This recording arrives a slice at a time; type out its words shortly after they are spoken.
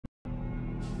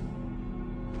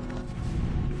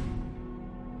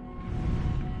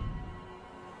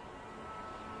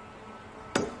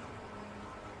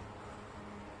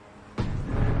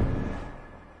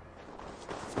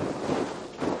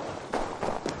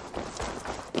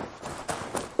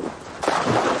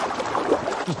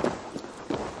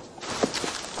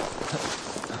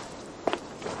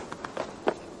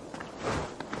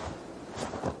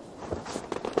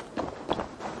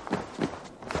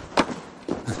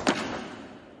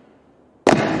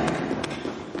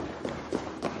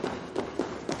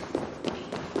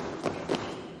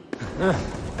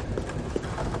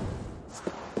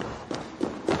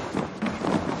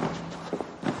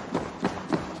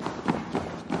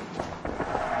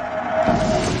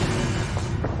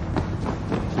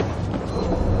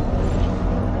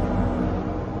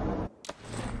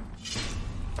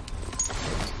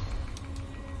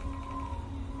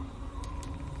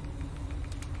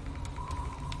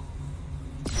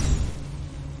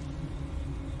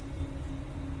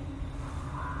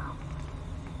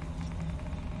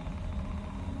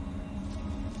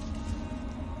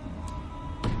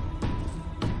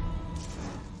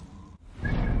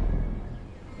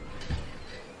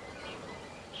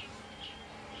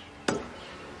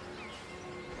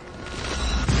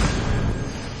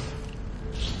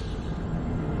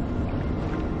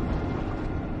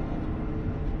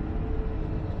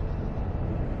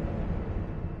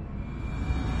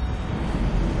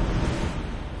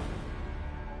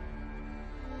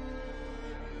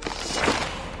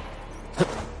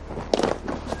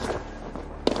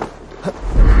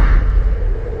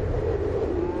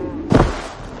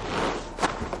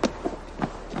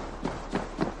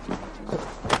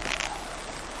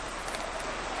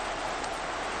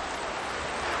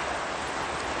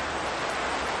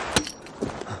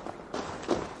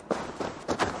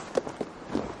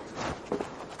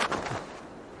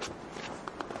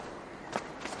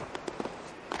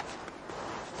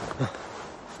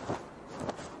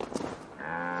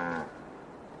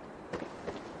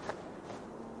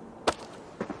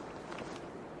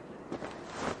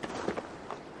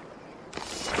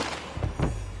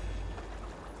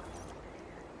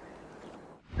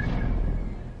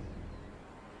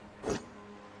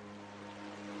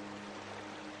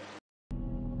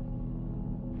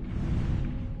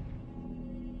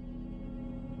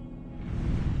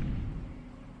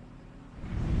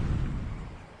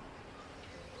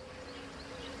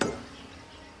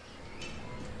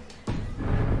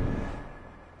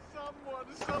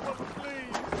Someone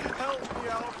please help me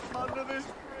out from under this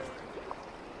bridge.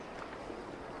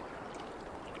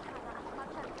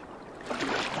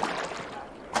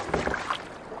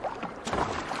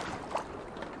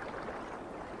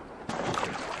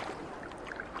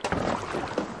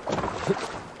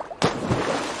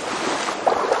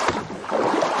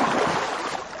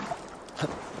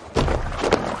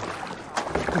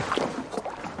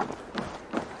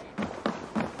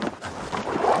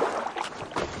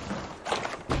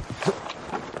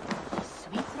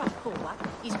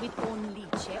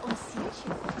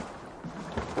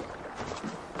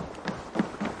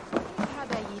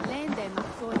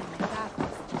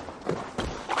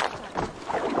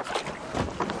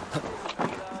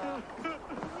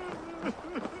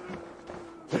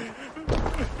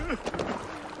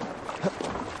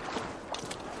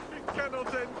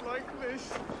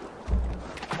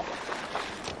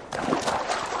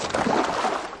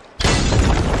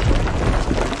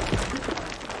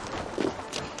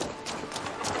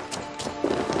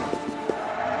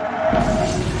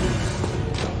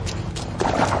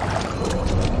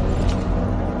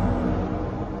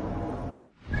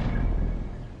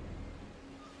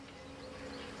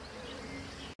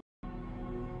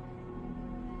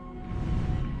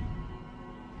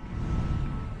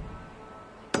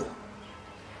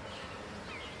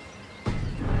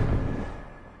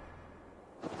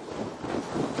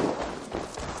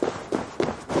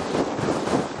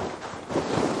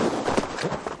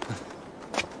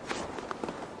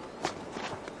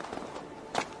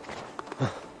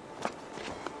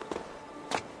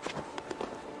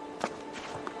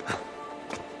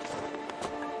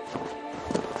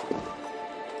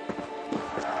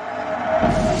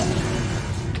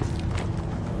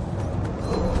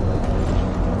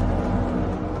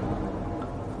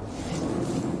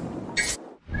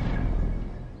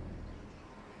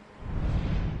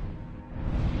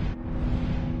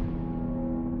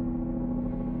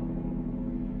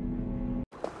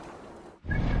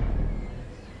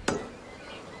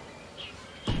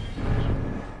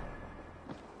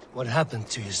 What happened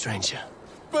to you, stranger?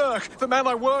 Burke, the man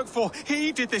I work for,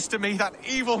 he did this to me, that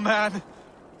evil man.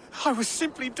 I was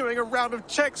simply doing a round of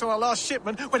checks on our last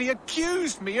shipment when he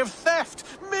accused me of theft.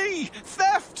 Me!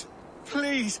 Theft!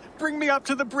 Please, bring me up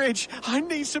to the bridge. I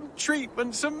need some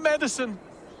treatment, some medicine.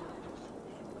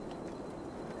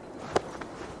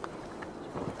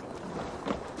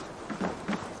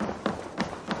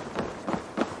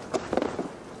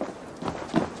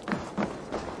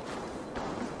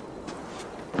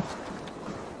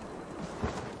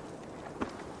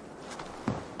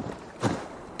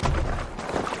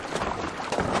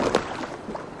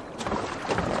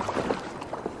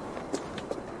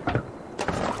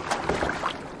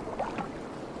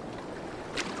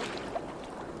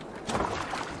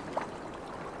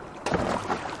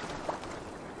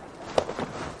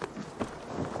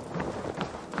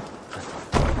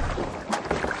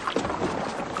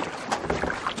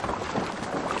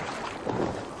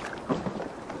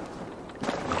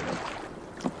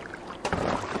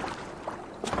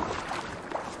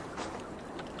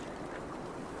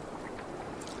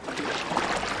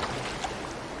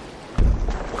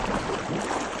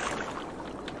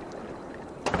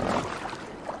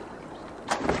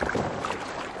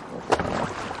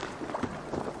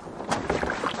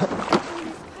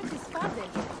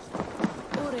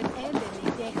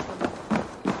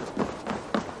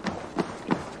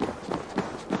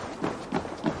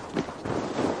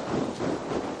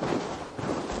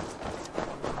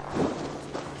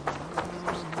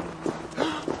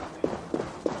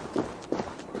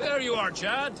 are,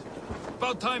 Chad.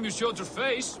 About time you showed your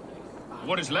face.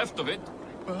 What is left of it.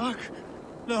 Work?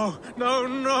 No, no,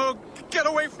 no! Get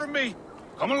away from me!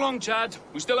 Come along, Chad.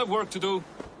 We still have work to do.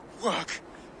 Work?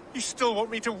 You still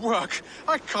want me to work?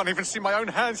 I can't even see my own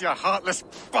hands, you heartless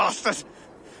bastard!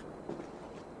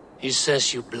 He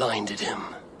says you blinded him.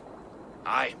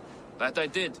 Aye, that I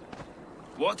did.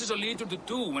 What is a leader to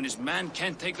do when his men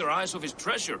can't take their eyes off his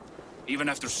treasure, even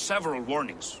after several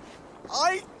warnings?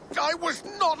 I was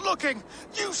not looking!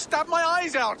 You stabbed my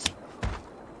eyes out!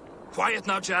 Quiet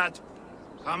now, Chad.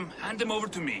 Come, hand him over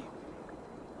to me.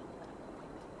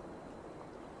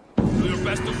 Do your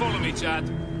best to follow me, Chad.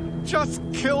 Just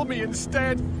kill me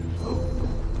instead!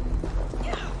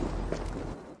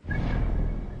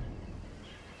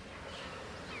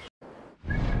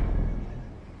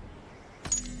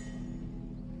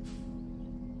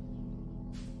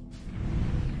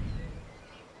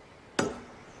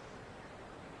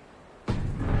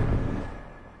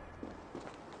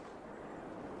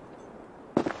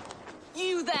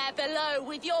 You there below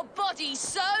with your body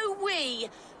so wee,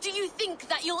 do you think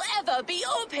that you'll ever be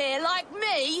up here like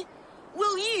me?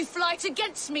 Will you fight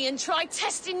against me and try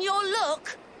testing your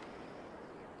luck?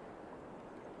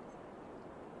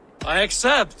 I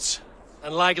accept.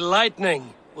 And like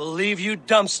lightning, will leave you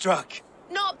dumbstruck.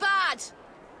 Not bad.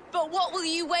 But what will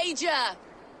you wager?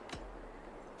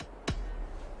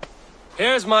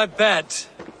 Here's my bet.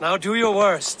 Now do your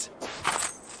worst.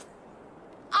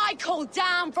 I call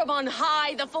down from on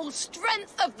high the full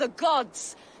strength of the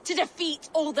gods to defeat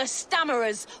all the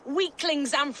stammerers,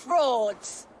 weaklings and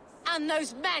frauds. And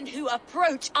those men who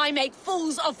approach, I make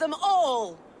fools of them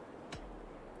all.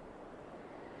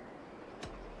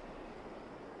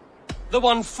 The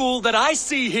one fool that I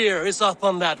see here is up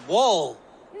on that wall.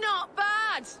 Not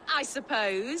bad, I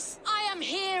suppose. I am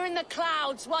here in the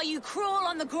clouds while you crawl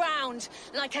on the ground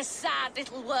like a sad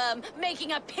little worm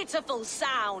making a pitiful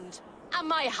sound. And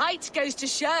my height goes to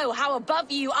show how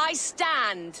above you I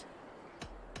stand.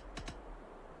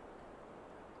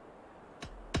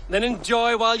 Then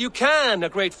enjoy while you can. A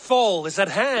great fall is at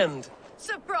hand.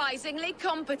 Surprisingly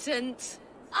competent.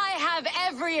 I have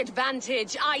every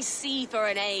advantage I see for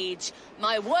an age.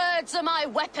 My words are my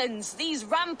weapons, these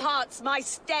ramparts my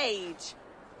stage.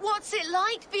 What's it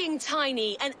like being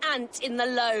tiny, an ant in the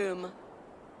loam?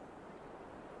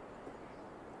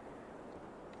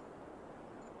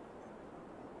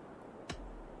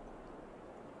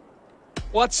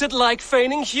 What's it like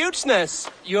feigning hugeness?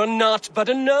 You're not but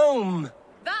a gnome.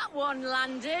 That one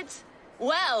landed.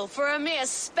 Well, for a mere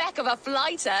speck of a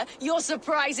flighter, you're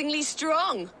surprisingly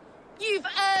strong. You've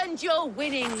earned your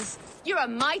winnings. You're a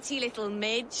mighty little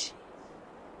midge.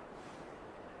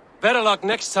 Better luck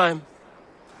next time.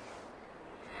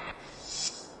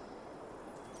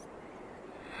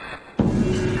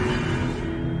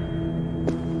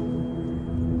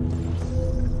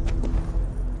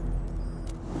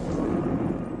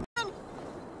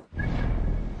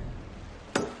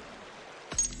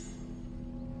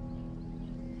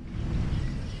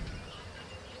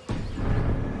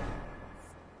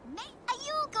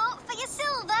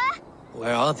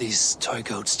 Where are these toy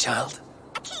goats, child?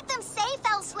 I keep them safe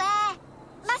elsewhere.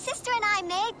 My sister and I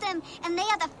made them, and they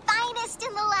are the finest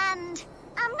in the land.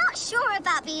 I'm not sure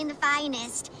about being the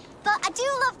finest, but I do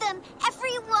love them,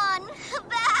 every one.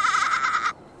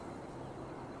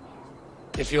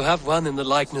 If you have one in the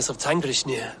likeness of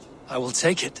Tangrishnir, I will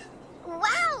take it.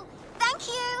 Wow, thank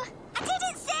you. I did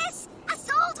it, sis. I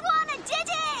sold one, I did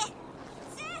it.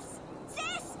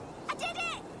 Sis, I did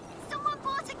it. Someone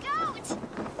bought a goat.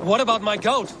 What about my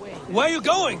goat? Where are you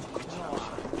going?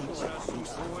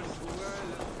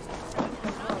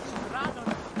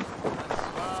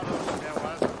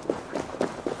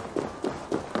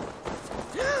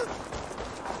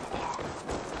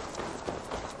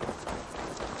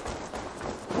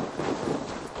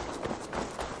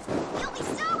 You'll be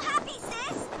so happy,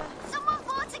 sis. Someone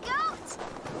bought a goat.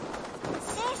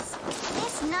 Sis,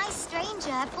 this nice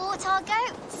stranger bought our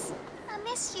goats. I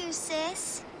miss you,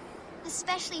 sis.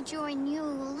 Especially during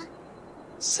Yule.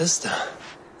 Sister.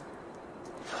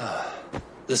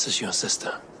 This is your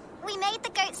sister. We made the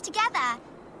goats together,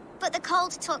 but the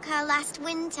cold took her last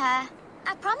winter.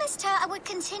 I promised her I would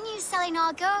continue selling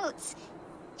our goats.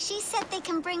 She said they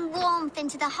can bring warmth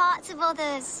into the hearts of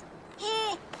others.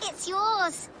 Here, it's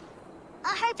yours.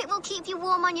 I hope it will keep you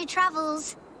warm on your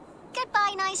travels.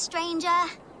 Goodbye, nice stranger.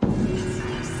 Miss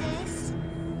you, sis.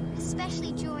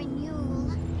 Especially during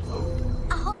Yule.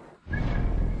 I hope...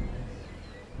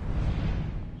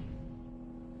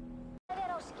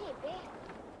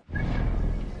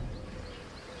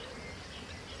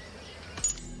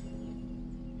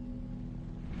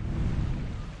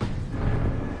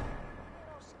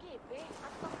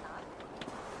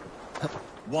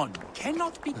 One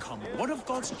cannot become one of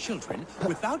God's children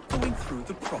without going through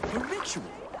the proper ritual.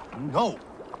 No.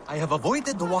 I have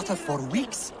avoided the water for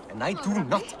weeks, and I do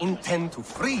not intend to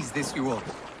freeze this yule.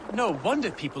 No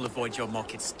wonder people avoid your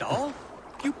market stall.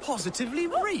 You positively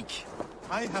reek.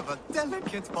 I have a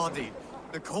delicate body.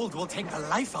 The cold will take the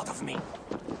life out of me.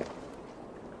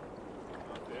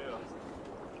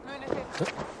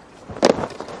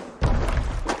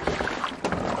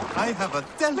 I have a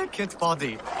delicate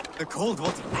body. The cold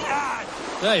will...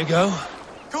 There you go.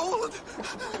 Cold!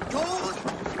 Cold!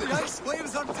 The ice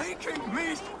waves are taking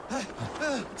me!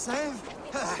 Save?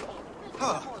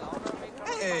 Oh.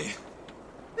 Hey!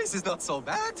 This is not so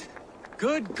bad.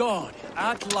 Good God,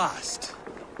 at last.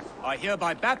 I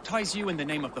hereby baptize you in the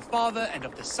name of the Father, and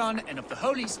of the Son, and of the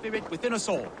Holy Spirit within us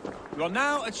all. You are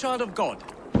now a child of God.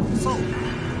 So,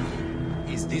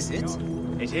 is this it?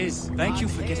 It is. Thank you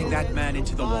for getting that man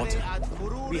into the water.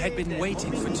 We had been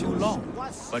waiting for too long,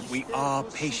 but we are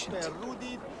patient.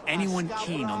 Anyone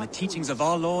keen on the teachings of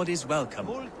our Lord is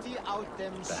welcome.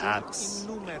 Perhaps.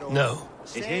 No.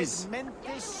 It is.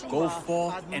 Go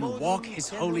forth and walk his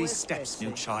holy steps,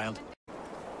 new child.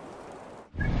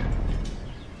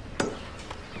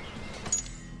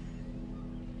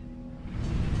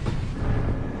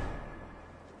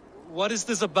 What is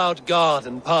this about God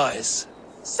and pies?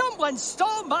 Someone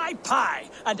stole my pie,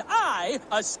 and I,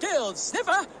 a skilled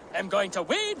sniffer, am going to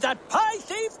weed that pie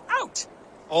thief out!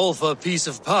 All for a piece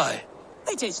of pie.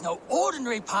 It is no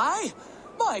ordinary pie.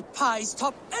 My pies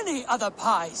top any other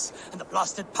pies, and the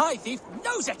blasted pie thief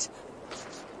knows it.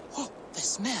 Oh, the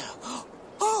smell.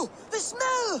 Oh, the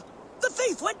smell! The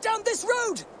thief went down this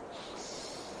road!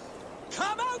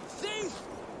 Come out, thief!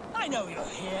 I know you're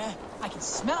here. I can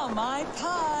smell my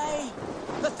pie.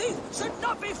 The thief should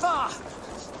not be far.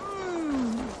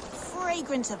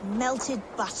 Fragrance of melted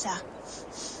butter.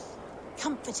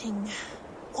 Comforting.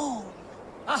 Warm.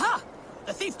 Aha!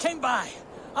 The thief came by.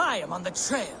 I am on the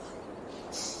trail.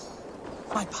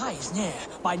 My pie is near.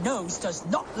 My nose does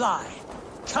not lie.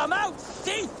 Come out,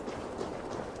 thief!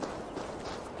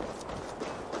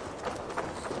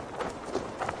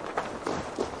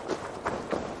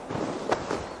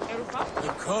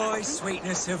 The coy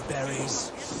sweetness of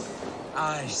berries.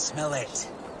 I smell it.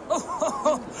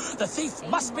 Oh, the thief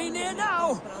must be near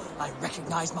now. I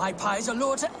recognize my pie's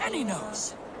allure to any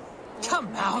nose. Come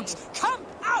out! Come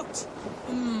out!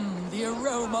 The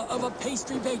aroma of a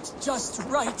pastry baked just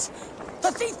right.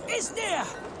 The thief is near!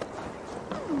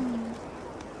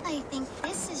 I think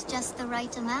this is just the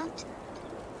right amount.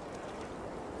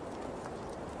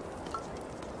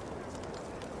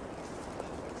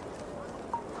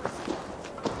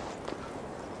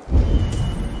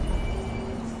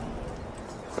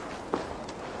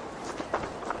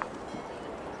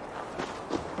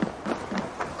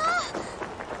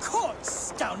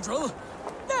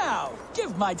 Now,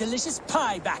 give my delicious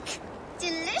pie back.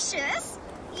 Delicious?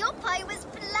 Your pie was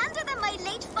blander than my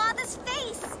late father's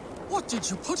face. What did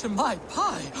you put in my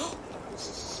pie?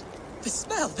 This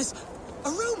smell, this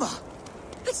aroma.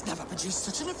 It's never produced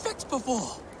such an effect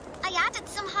before. I added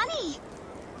some honey.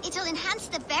 It'll enhance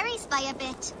the berries by a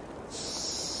bit.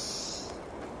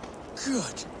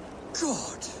 Good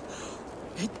God.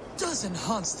 It does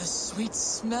enhance the sweet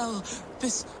smell.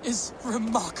 This is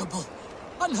remarkable.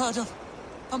 Unheard of.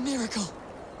 A miracle.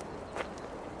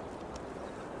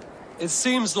 It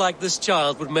seems like this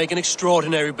child would make an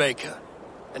extraordinary baker.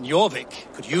 And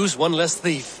Jorvik could use one less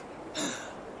thief.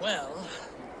 Well,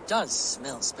 does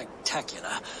smell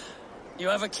spectacular. You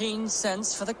have a keen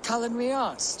sense for the culinary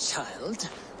arts, child.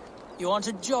 You want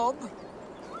a job?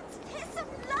 What piece of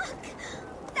luck!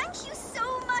 Thank you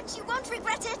so much. You won't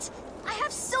regret it. I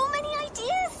have so many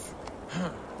ideas.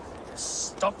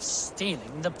 Stop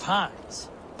stealing the pies.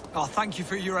 Oh, thank you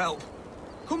for your help.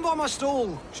 Come by my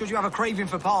stall, should you have a craving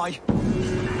for pie.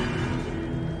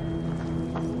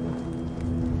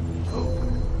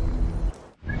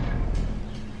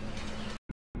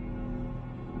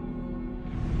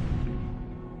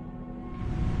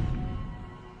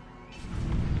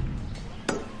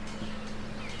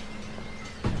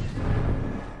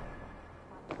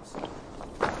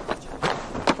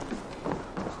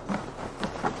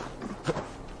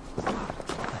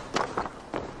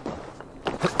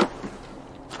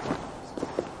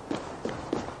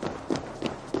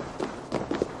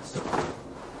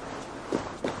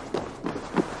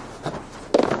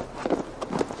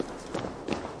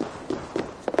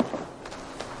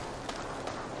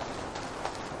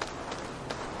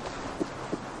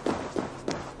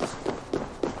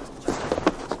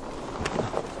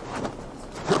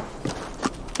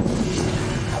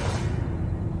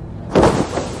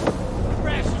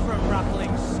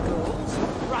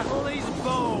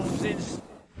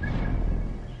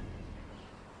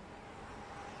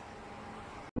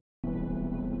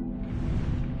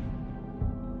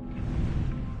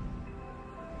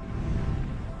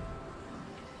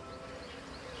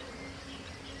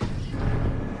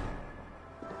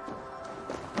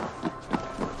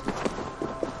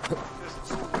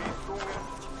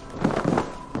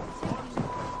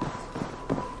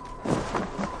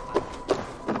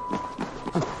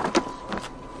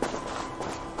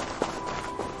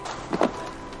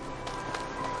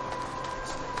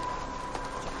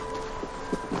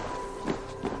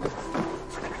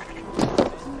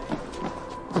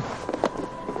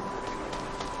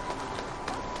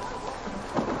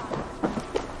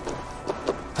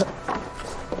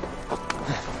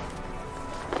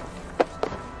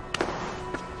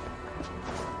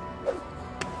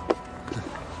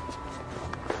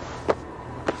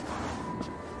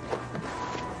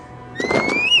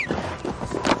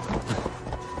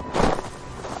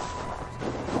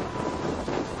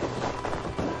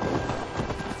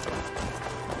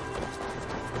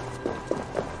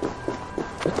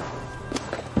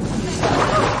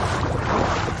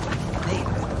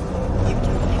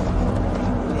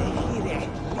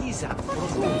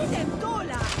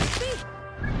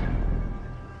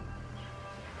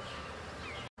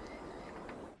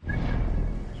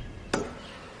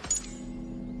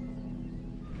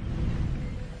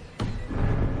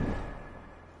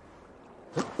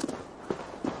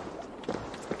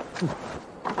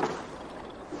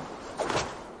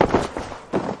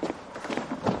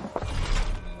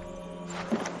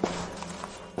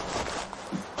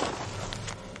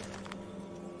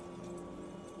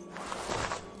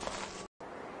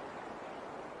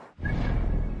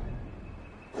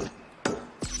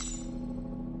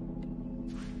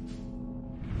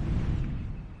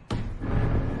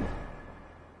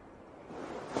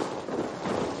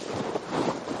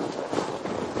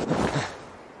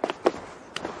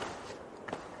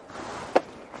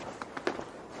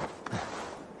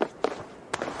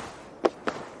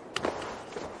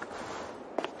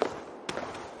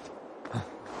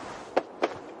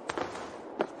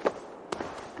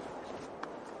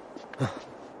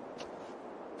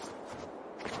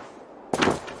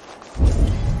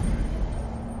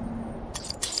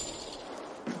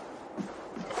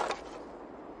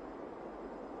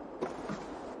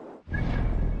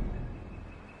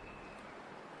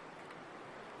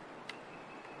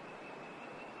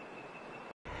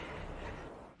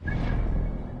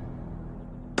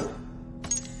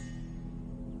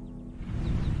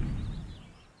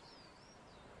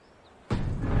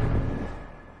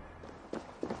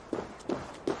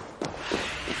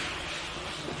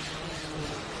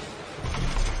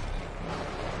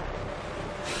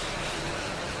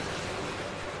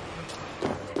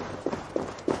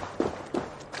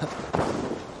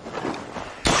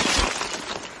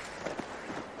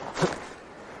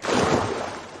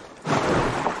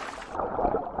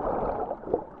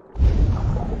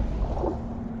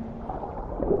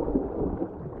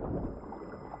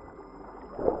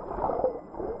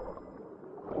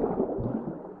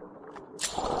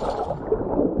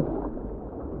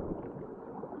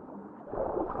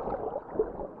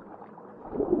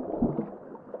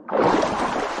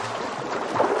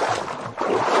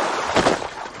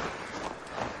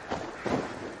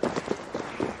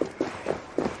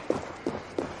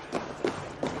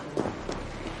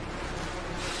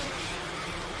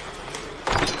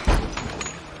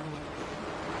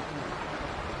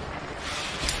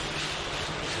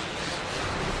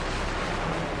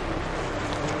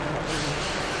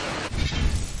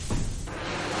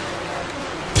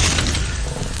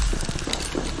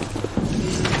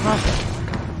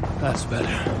 That's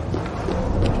better.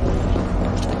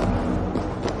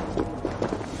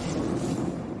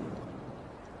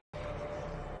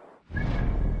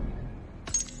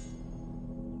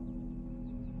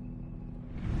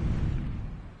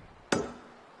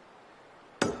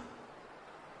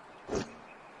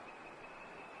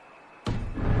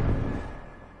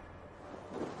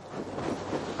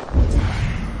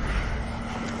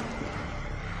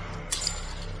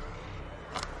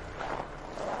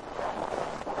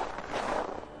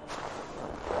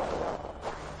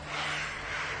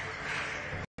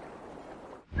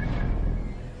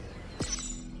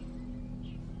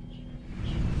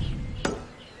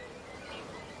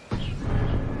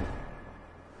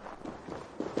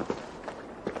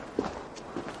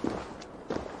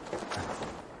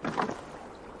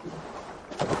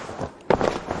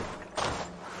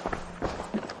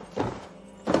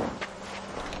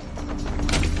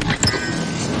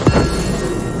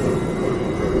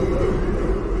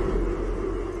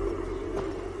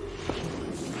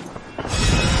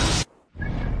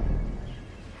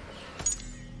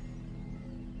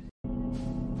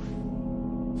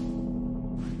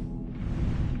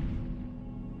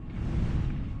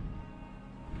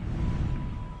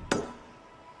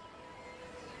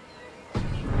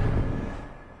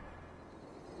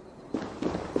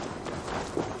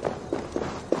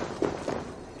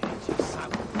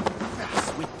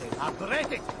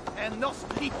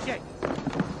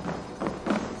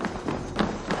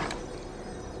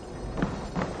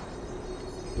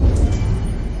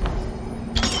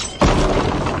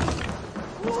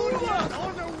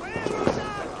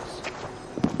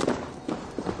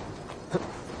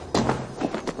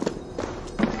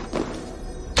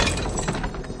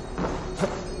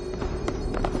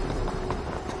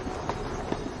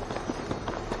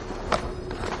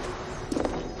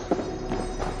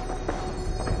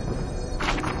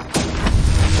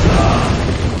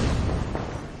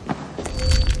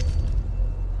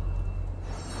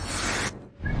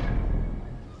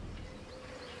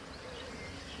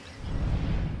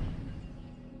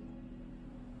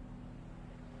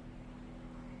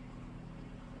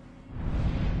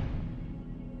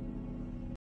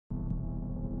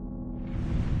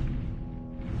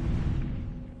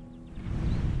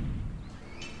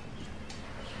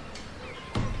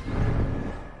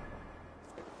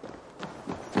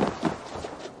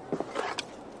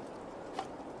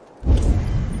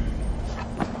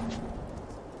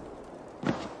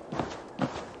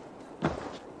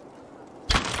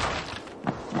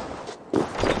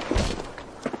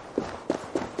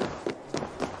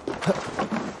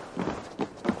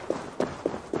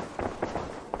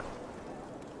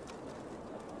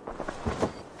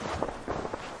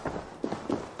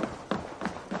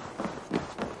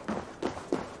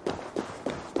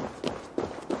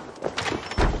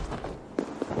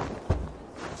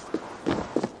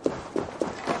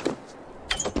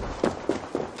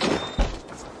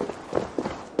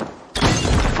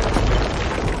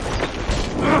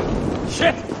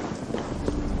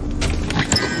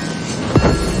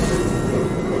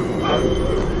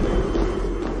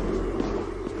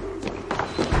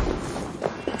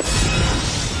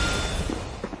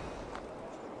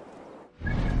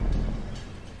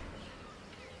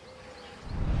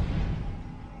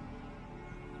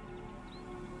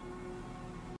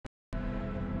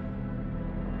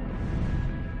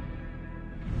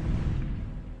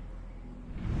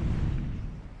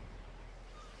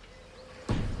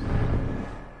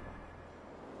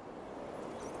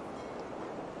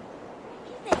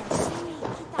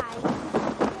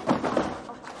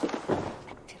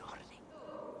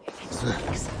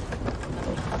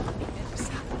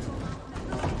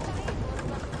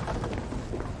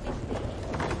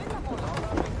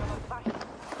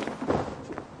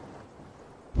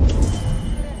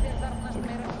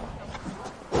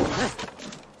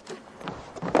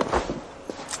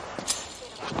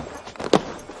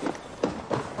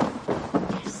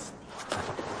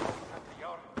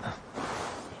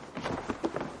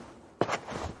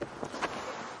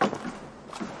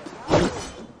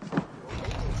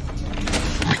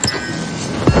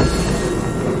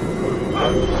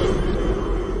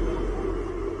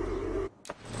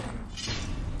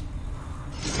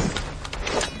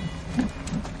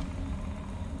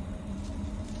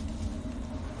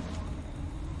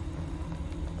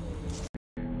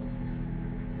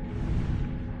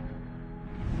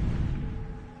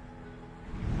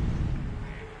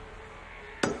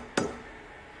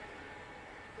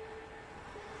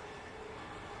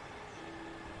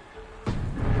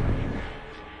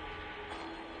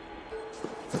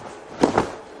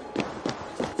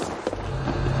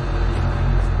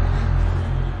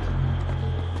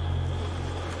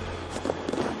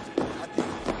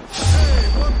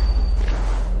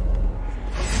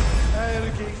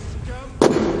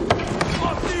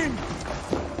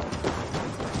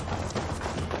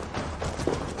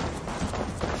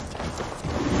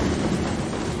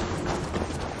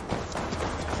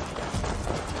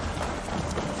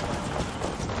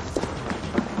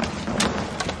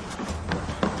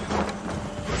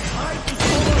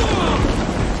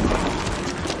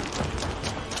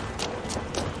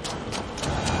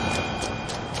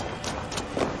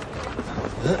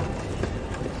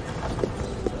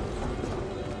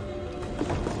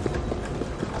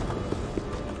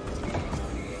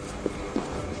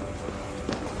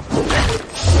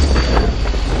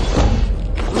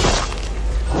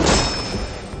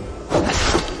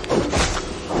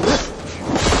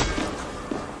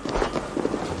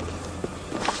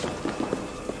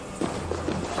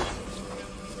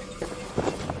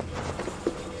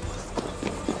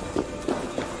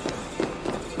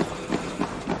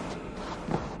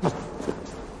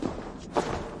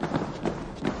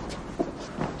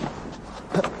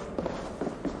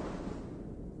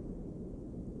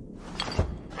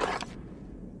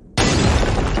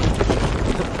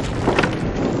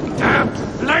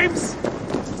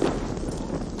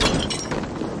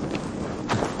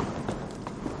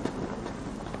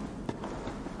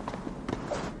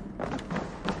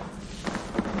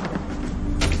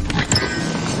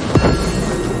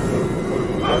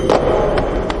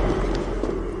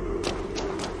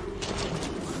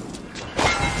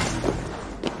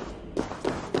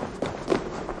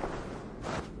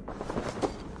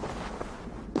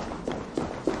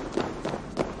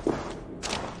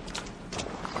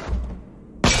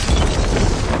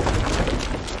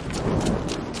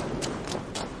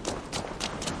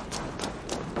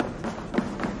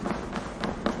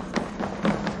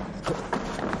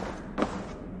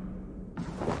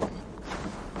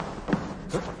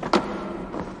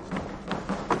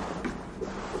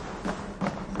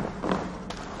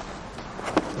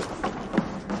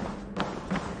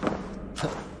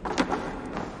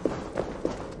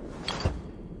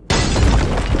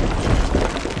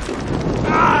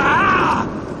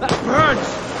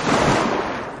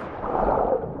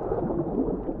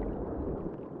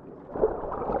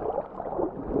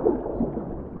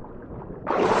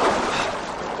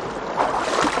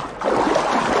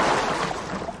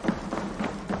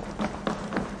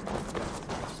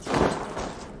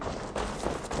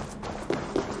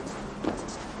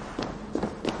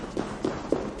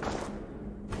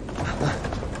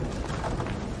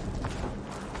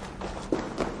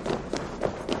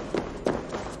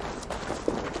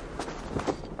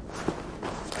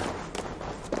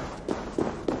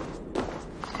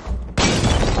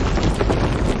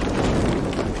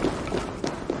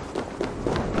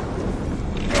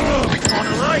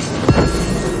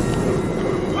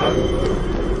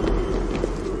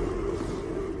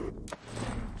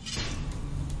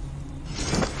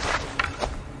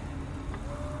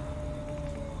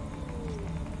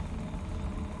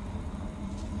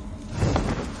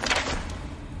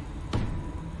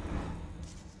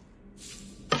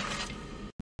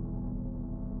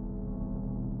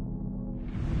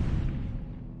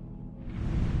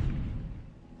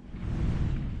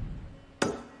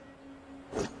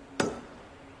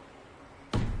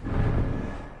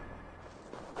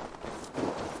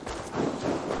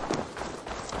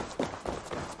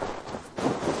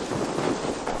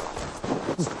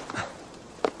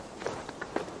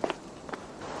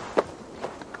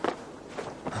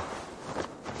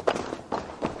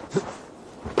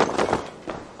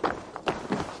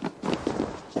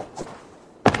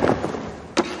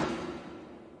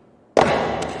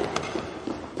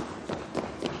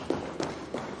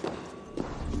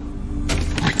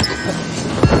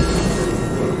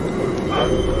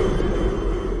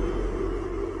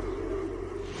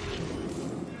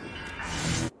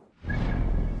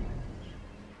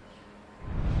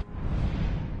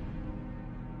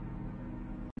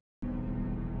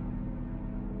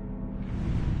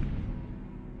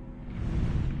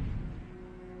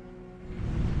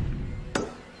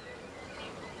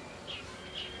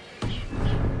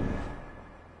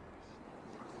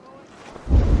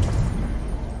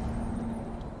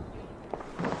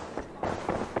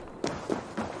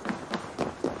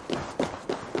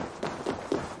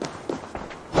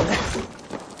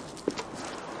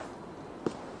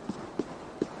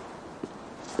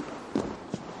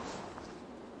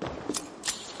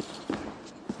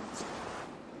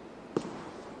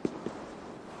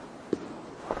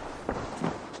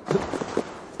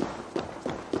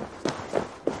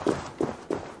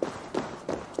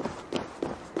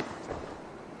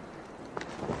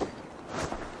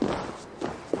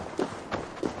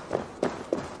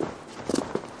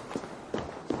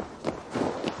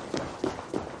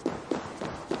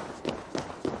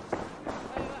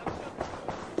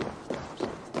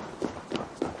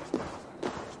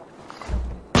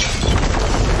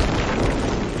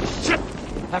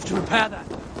 Have to repair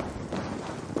that.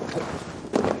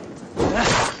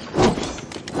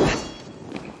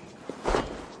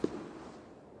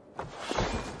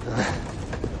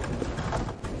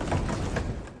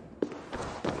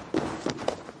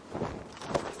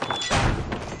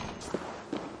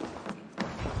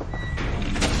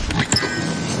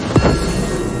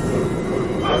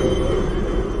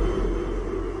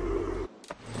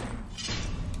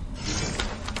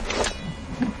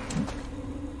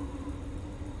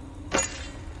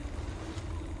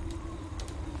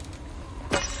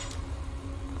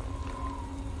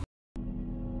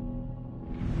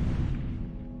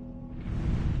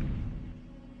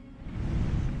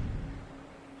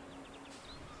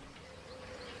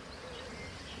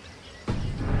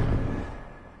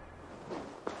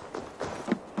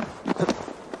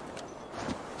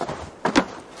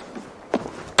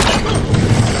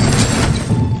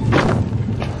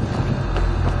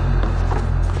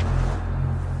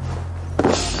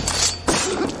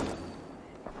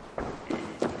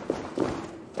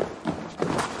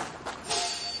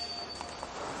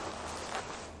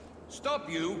 Stop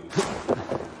you!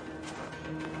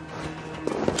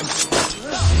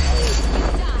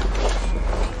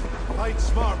 Fight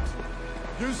smart.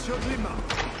 Use your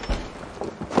glimmer.